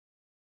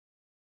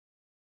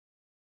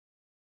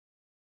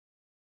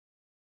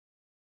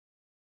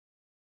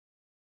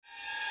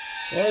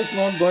Why it's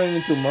not going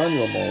into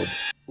manual mode?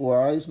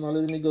 Why it's not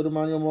letting me go to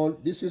manual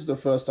mode? This is the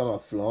first time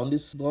I've flown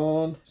this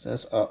drone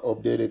since I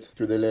updated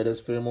to the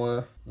latest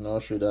firmware.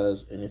 Not sure that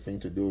has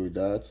anything to do with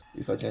that.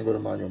 If I can go to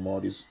manual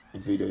mode, this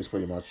video is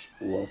pretty much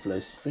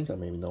worthless. I think I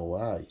may know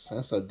why.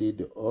 Since I did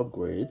the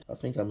upgrade, I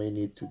think I may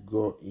need to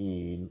go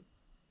in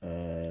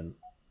and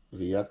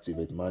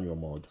reactivate manual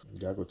mode.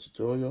 Gago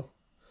tutorial?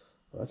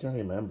 I can't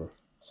remember.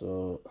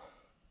 So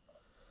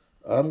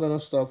I'm gonna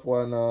stop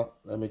for now.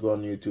 Let me go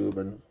on YouTube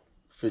and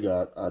figure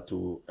out how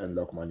to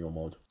unlock manual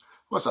mode.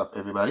 What's up,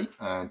 everybody,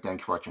 and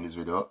thank you for watching this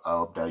video. I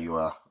hope that you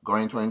are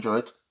going to enjoy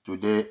it.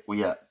 Today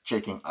we are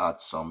checking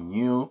out some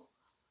new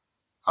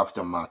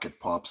aftermarket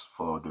props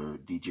for the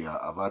DJI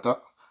AVATA.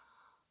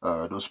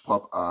 Those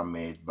props are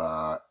made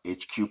by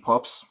HQ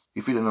Props.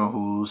 If you don't know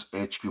whose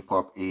HQ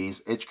Prop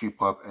is, HQ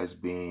Prop has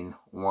been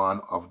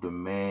one of the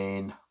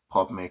main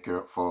prop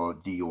maker for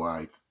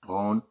DIY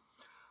drone.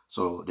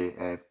 So they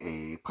have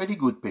a pretty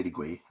good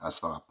pedigree as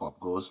far as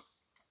prop goes.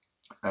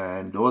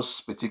 And those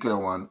particular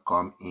one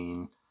come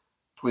in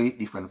 3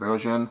 different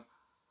versions.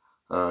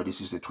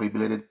 This is the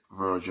 3-bladed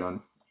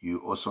version. You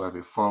also have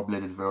a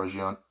 4-bladed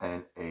version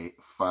and a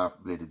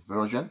 5-bladed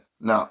version.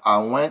 Now, I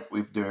went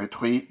with the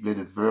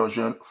 3-bladed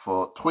version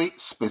for 3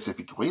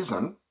 specific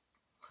reasons.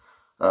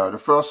 The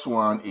first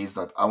one is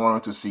that I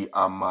wanted to see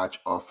how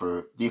much of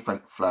a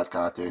different flat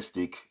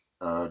characteristic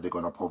they're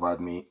going to provide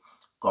me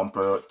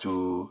compared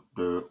to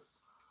the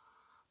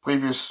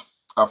previous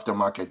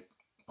aftermarket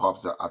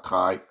props that I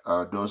tried.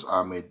 Those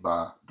are made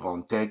by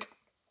Drone Tech.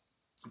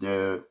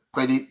 They're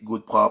pretty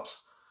good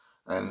props,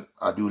 and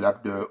I do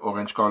like the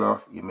orange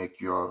color. You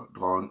make your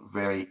drone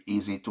very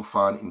easy to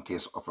find in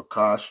case of a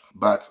crash.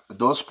 But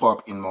those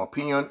props, in my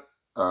opinion,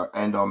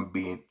 end up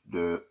being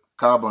the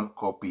carbon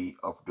copy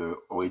of the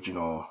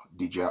original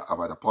DJI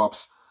AVATA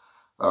props.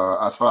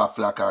 As far as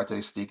flat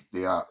characteristic,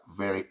 they are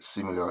very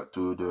similar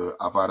to the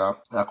AVATA.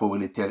 I could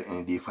really tell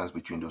any difference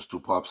between those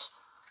two props.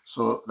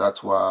 So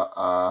that's why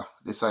I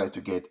decided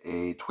to get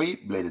a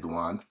 3-bladed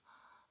one.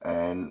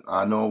 And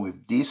I know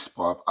with this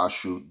prop, I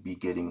should be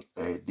getting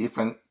a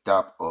different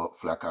type of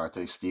flat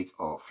characteristic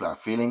or flat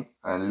feeling.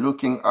 And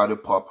looking at the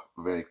prop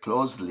very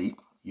closely,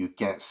 you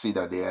can see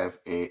that they have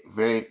a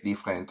very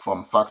different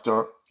form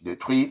factor. The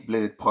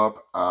 3-bladed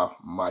prop are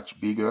much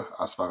bigger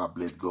as far as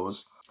blade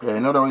goes.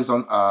 Another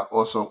reason I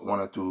also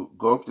wanted to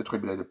go with the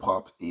 3-bladed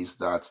prop is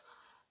that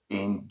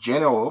in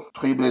general,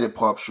 3-bladed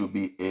prop should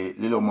be a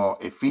little more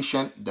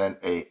efficient than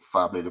a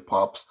 5-bladed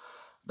props.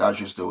 That's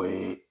just the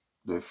way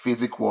the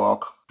physics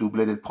work.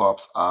 2-bladed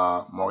props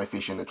are more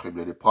efficient than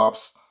 3-bladed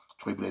props.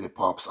 3-bladed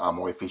props are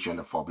more efficient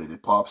than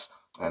 4-bladed props,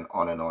 and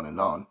on and on and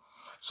on.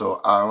 So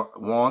I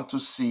want to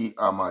see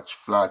how much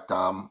flat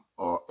time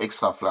or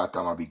extra flat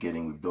time I'll be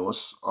getting with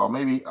those, or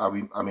maybe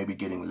I may be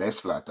getting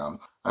less flat time.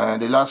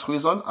 And the last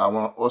reason, I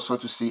want also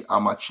to see how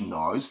much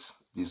noise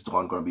this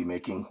drone going to be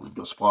making with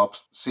those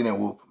props.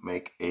 Cinewhoop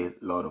make a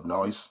lot of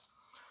noise,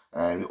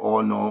 and we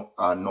all know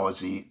how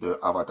noisy the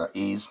AVATA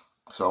is.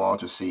 So I want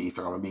to see if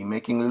I'm going to be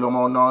making a little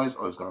more noise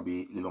or it's going to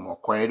be a little more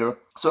quieter.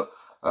 So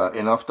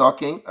enough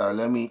talking.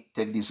 Let me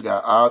take this guy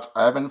out.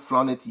 I haven't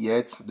flown it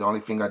yet. The only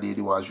thing I did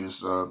was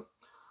just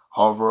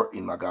hover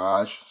in my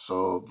garage.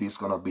 So this is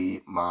going to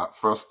be my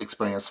first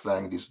experience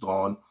flying this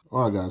drone.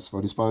 Alright guys,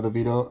 for this part of the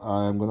video,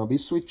 I'm going to be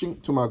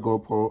switching to my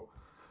GoPro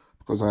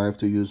because I have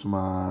to use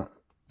my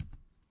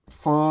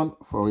phone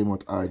for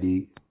remote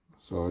ID.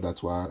 So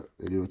that's why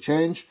a little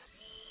change.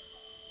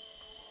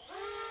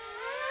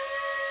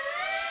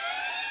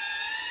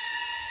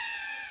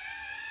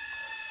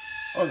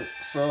 Okay,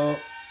 so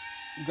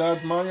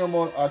got manual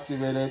mode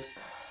activated.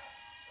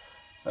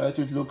 I had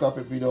to look up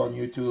a video on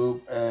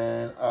YouTube,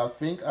 and I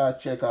think I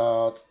check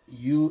out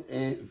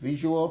UA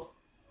Visual.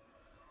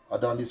 I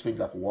done this thing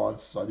like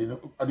once, so I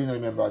didn't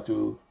remember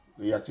to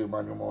reactivate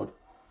manual mode.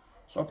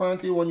 So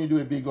apparently, when you do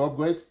a big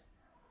upgrade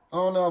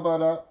on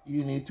AVATA,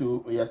 you need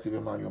to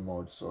reactivate manual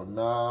mode. So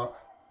now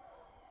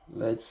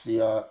let's see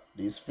how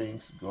this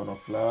thing's gonna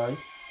fly.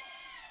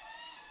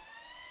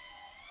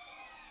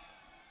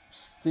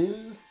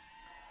 Still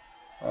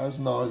as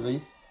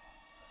noisy,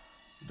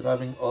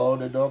 driving all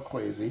the dog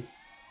crazy.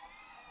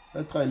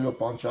 Let's try a little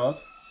punch out.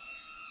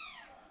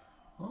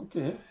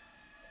 Okay.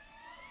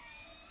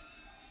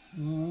 I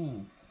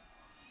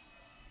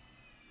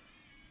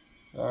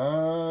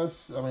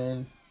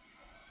mean,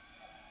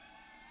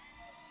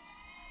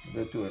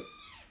 get to it.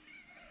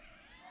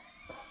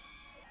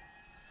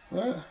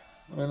 Well,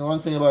 I mean,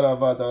 one thing about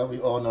AVATA, we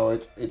all know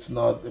it's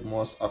not the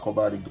most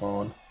acrobatic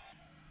drone.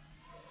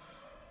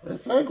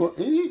 It's flying good.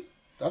 It's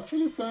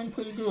actually flying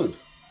pretty good.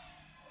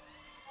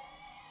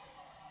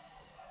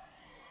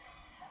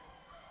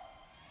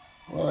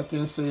 What I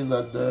can say is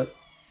that the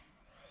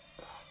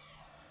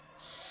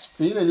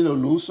feel a little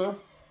looser,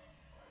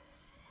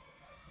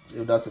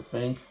 if that's a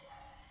thing.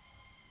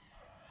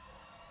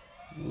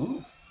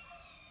 Ooh.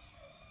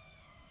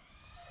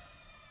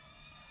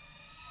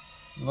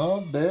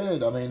 Not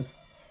bad. I mean,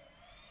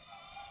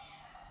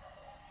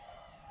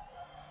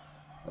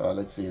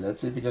 let's see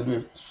if we can do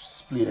a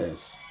split S.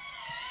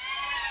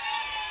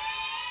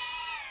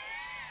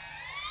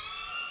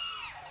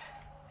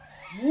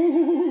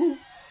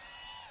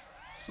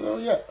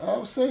 yeah, I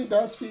would say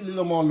that's feel a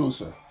little more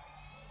looser.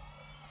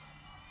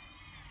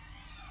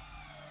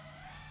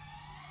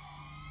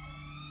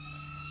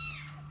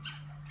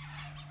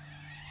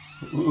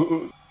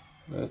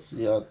 Let's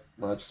see how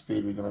much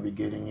speed we're gonna be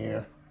getting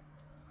here.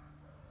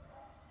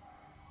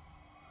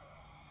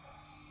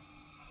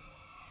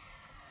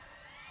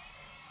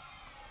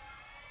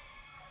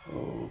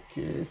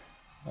 Okay,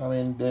 I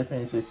mean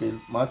definitely feel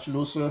much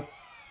looser.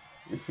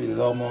 It feel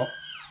a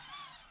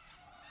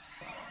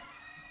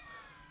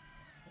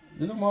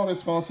little more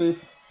responsive.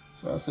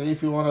 So I say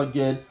if you want to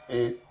get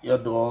your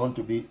drone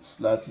to be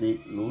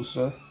slightly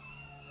looser,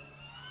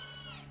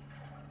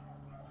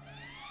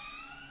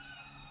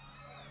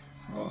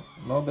 no,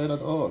 not bad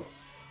at all.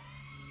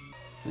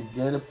 To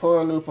get a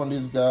power loop on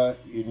this guy,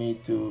 you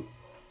need to,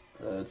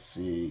 let's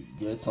see,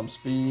 get some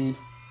speed.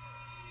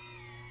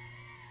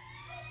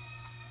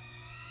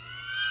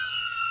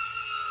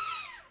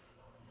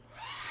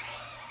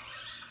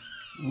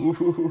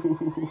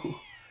 Ooh,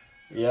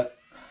 yeah.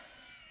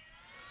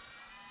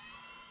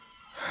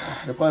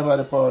 The point about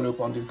the power loop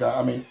on this guy,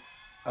 I mean,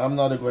 I'm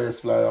not the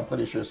greatest flyer. I'm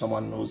pretty sure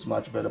someone who's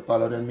much better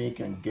pilot than me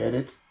can get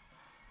it.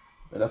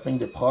 But I think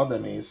the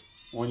problem is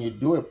when you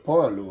do a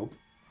power loop,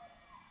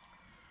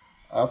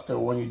 after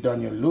when you're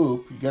done your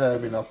loop, you gotta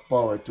have enough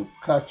power to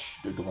catch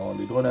the drone.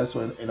 The drone has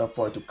enough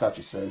power to catch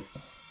itself.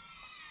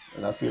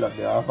 And I feel like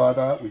the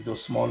Avata with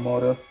those small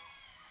motor,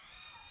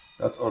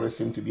 that always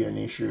seems to be an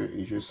issue.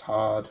 It's just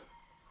hard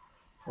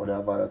for the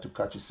Avata to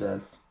catch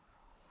itself.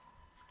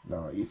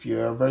 Now, if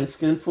you're a very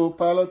skillful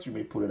pilot, you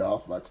may pull it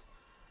off, but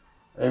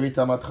every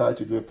time I try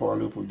to do a power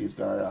loop with this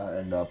guy, I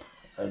end up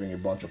having a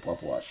bunch of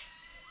pop wash.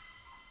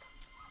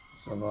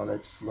 So now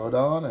let's slow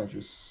down and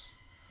just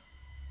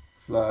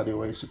fly the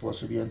way it's supposed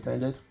to be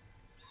intended.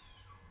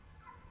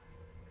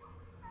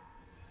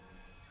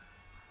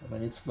 I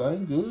mean, it's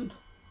flying good.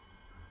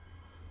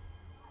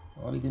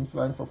 Only been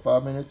flying for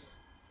 5 minutes.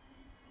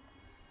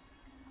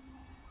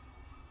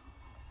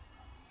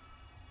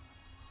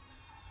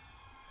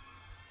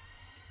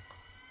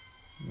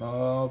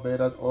 No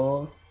bad at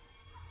all.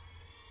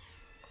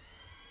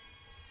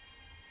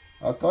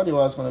 I thought it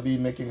was going to be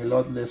making a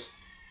lot less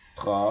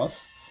thrust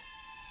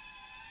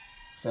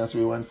since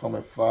we went from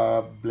a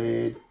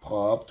 5-blade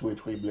prop to a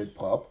 3-blade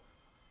prop.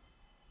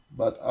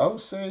 But I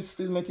would say it's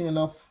still making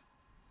enough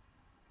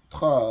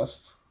thrust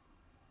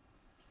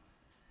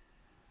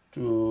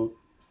to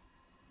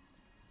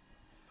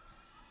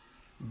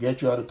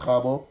get you out of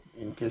trouble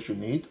in case you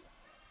need.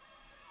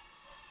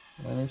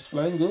 And it's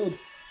flying good.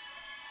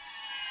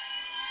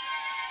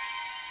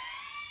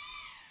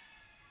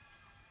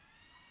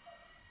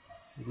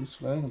 It is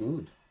flying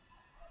good.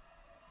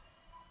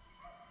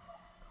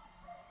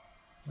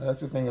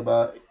 That's the thing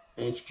about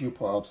HQ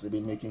props. They've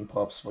been making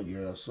props for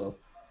years. So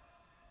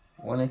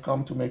when it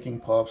comes to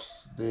making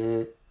props,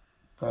 they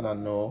kind of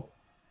know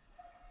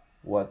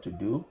what to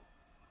do.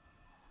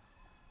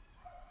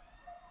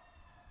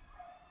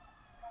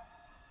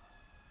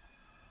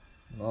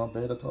 Not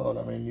bad at all.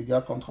 I mean, you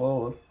got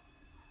control.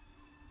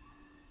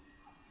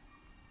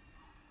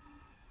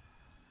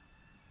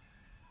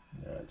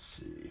 Let's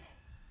see.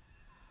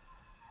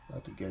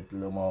 Got to get a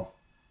little more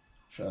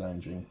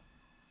challenging.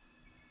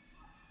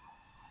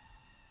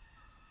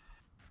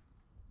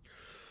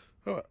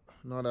 Alright,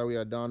 now that we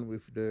are done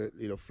with the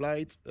little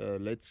flight,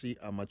 let's see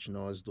how much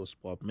noise those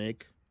props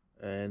make.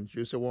 And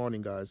just a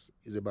warning, guys,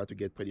 it's about to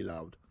get pretty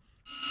loud.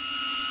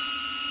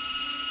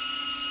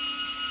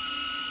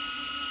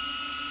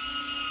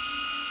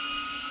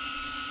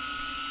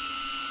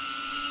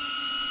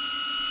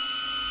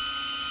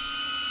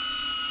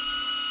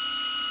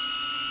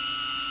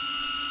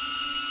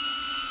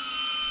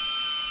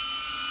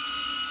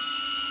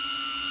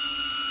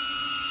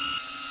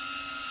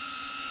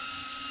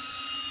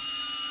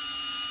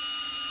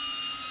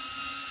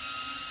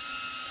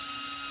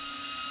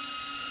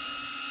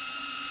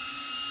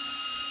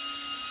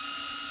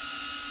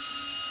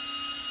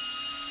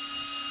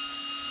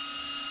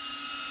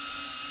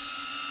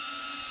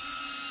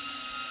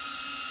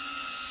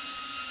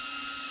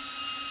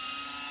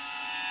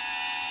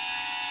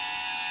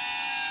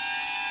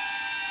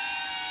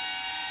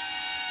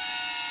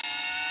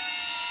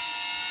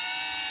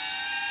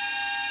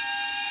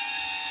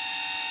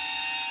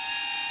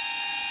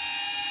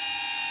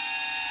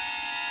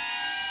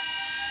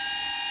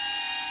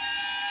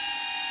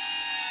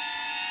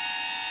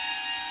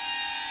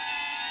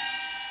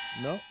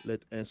 Now,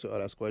 let's answer our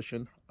last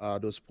question. Are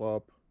those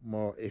props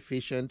more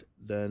efficient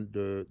than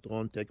the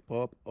drone tech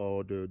prop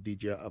or the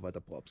DJI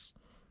AVATA props?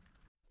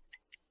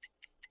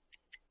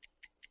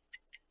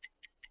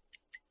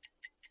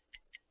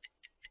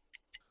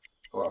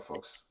 Well,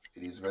 folks,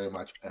 it is very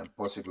much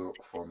impossible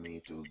for me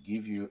to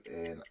give you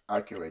an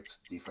accurate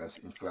difference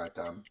in flight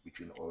time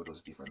between all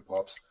those different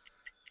props.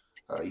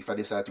 If I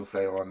decide to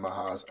fly around my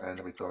house and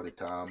record the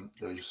time,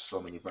 there is so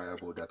many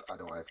variables that I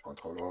don't have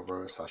control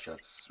over, such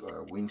as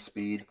wind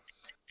speed,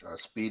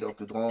 speed of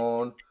the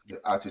drone, the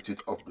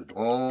altitude of the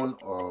drone,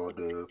 or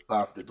the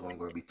path the drone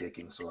will be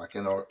taking. So I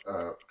cannot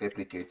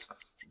replicate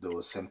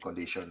those same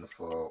conditions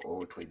for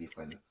all three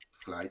different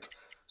flight.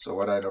 So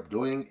what I ended up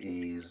doing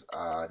is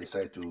I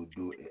decided to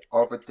do an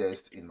over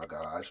test in my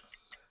garage.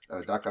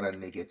 That kind of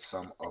negates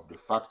some of the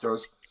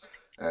factors,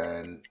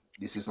 and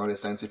this is not a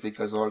scientific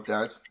result,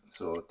 guys,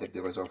 so take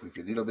the result with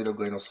a little bit of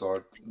grain of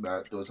salt,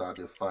 but those are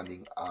the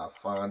findings I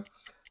found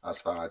as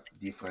far as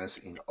difference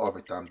in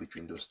overtime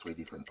between those three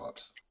different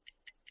props.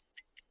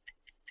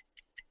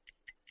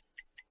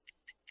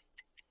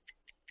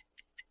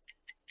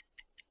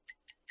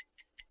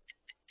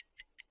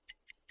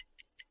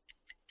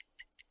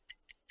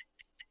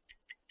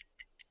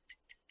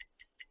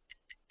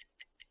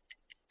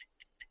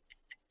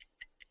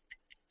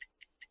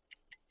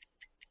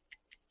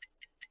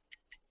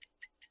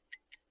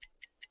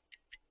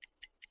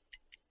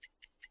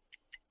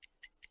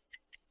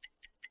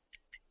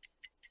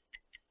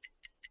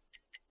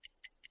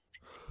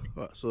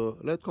 So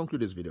let's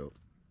conclude this video.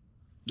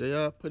 They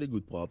are pretty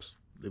good props.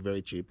 They're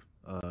very cheap.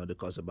 They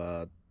cost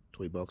about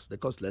 $3. They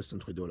cost less than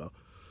 $3.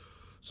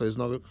 So it's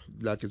not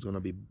like it's gonna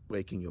be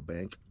breaking your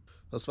bank.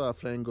 As far as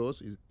flying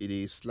goes, it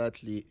is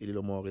slightly a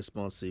little more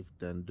responsive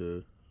than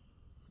the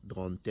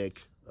drone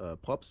tech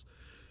props,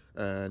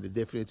 and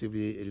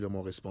definitively a little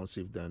more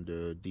responsive than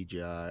the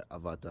DJI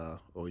AVATA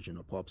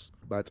original props.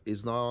 But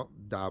it's not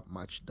that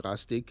much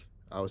drastic.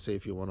 I would say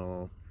if you want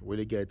to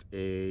really get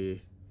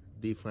a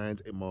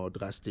different, a more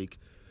drastic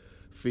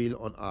feel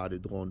on how the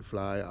drone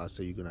fly, I'd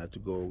say you're gonna have to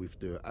go with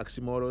the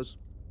Axi motors.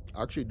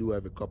 I actually do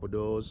have a couple of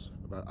those,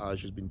 but I've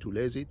just been too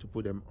lazy to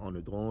put them on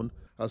the drone.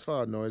 As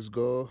far as noise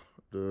go,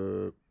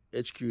 the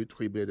HQ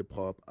three-bladed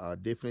prop are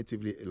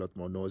definitively a lot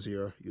more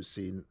noisier. You've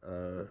seen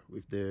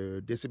with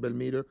the decibel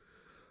meter,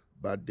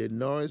 but the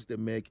noise they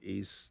make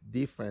is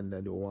different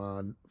than the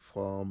one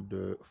from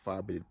the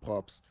five-bladed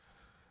props.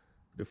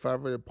 The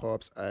five-bladed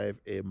props have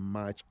a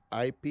much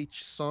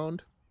high-pitched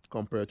sound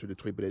compared to the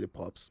three-bladed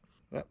props.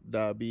 Well,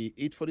 that'll be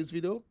it for this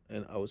video,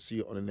 and I will see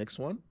you on the next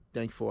one.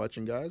 Thank you for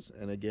watching, guys,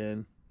 and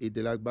again, hit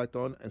the like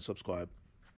button and subscribe.